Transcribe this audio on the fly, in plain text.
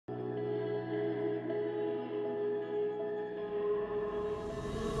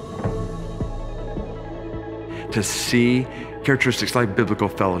to see characteristics like biblical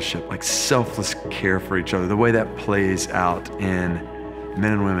fellowship, like selfless care for each other, the way that plays out in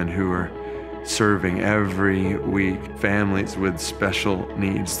men and women who are serving every week families with special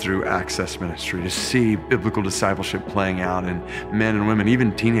needs through Access Ministry, to see biblical discipleship playing out in men and women,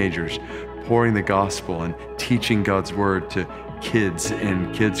 even teenagers, pouring the gospel and teaching God's word to kids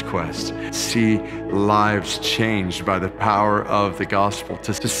in Kids Quest, see lives changed by the power of the gospel,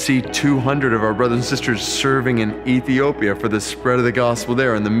 to see 200 of our brothers and sisters serving in Ethiopia for the spread of the gospel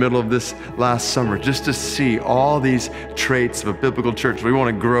there in the middle of this last summer, just to see all these traits of a biblical church we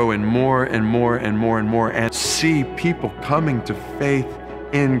want to grow in more and more and more and more, and see people coming to faith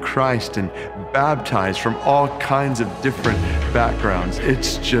in Christ and baptized from all kinds of different backgrounds.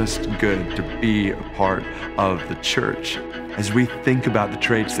 It's just good to be a part of the church. As we think about the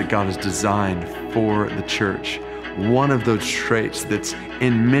traits that God has designed for the church, one of those traits that's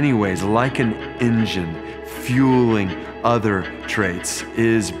in many ways like an engine fueling other traits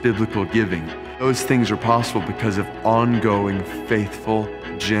is biblical giving. Those things are possible because of ongoing, faithful,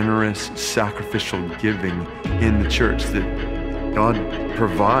 generous, sacrificial giving in the church that God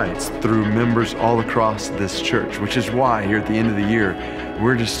provides through members all across this church, which is why here at the end of the year,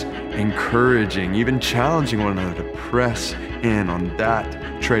 we're just encouraging, even challenging one another to press in on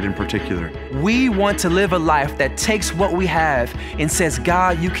that trait in particular. We want to live a life that takes what we have and says,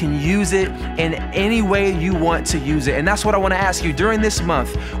 God, you can use it in any way you want to use it. And that's what I want to ask you during this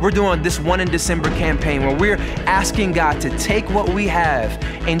month. We're doing this One in December campaign where we're asking God to take what we have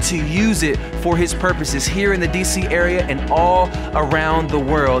and to use it for His purposes here in the DC area and all around the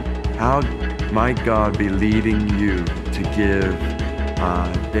world. How might God be leading you to give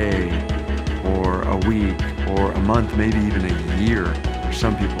a day or a week or a month, maybe even a year, for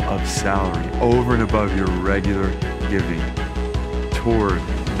some people, of salary over and above your regular giving toward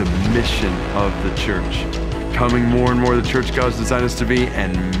the mission of the church, becoming more and more the church God's designed us to be,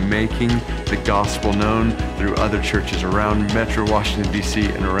 and making the gospel known through other churches around Metro Washington, D.C.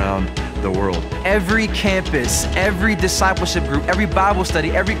 and around the world. Every campus, every discipleship group, every Bible study,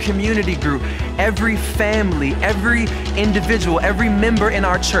 every community group, every family, every individual, every member in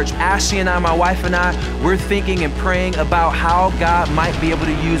our church, Ashley and I, my wife and I, we're thinking and praying about how God might be able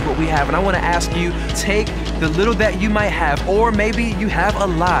to use what we have. And I want to ask you, take the little that you might have, or maybe you have a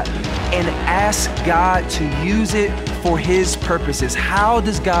lot, and ask God to use it for His purposes. How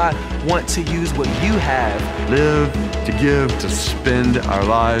does God want to use what you have? Live to give, to spend our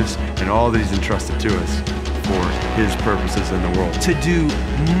lives and all that He's entrusted to us for His purposes in the world. To do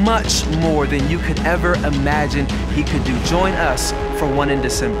much more than you could ever imagine He could do. Join us for One in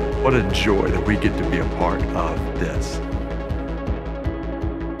December. What a joy that we get to be a part of this.